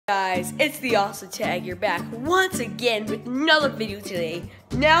Guys, it's the Awesome Tag. You're back once again with another video today.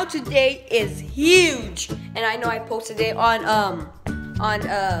 Now today is huge, and I know I posted it on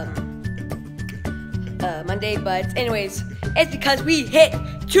Monday, but anyways, it's because we hit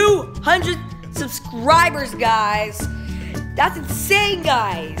 200 subscribers, guys. That's insane,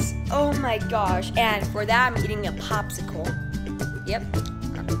 guys. Oh my gosh! And for that, I'm eating a popsicle. Yep,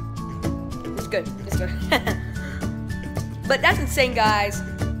 it's good. It's good. But that's insane, guys.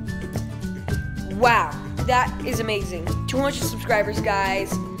 Wow, that is amazing. 200 subscribers,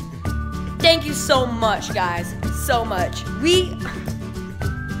 guys. Thank you so much, guys. So much.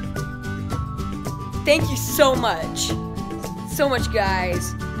 Thank you so much. So much,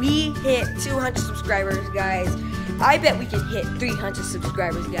 guys. We hit 200 subscribers, guys. I bet we can hit 300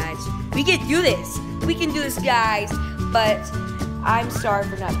 subscribers, guys. We can do this. We can do this, guys. But I'm sorry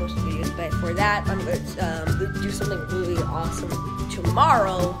for not posting videos. But for that, I'm going to do something really awesome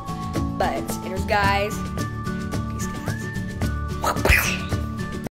tomorrow. But, anyways, guys, peace, guys.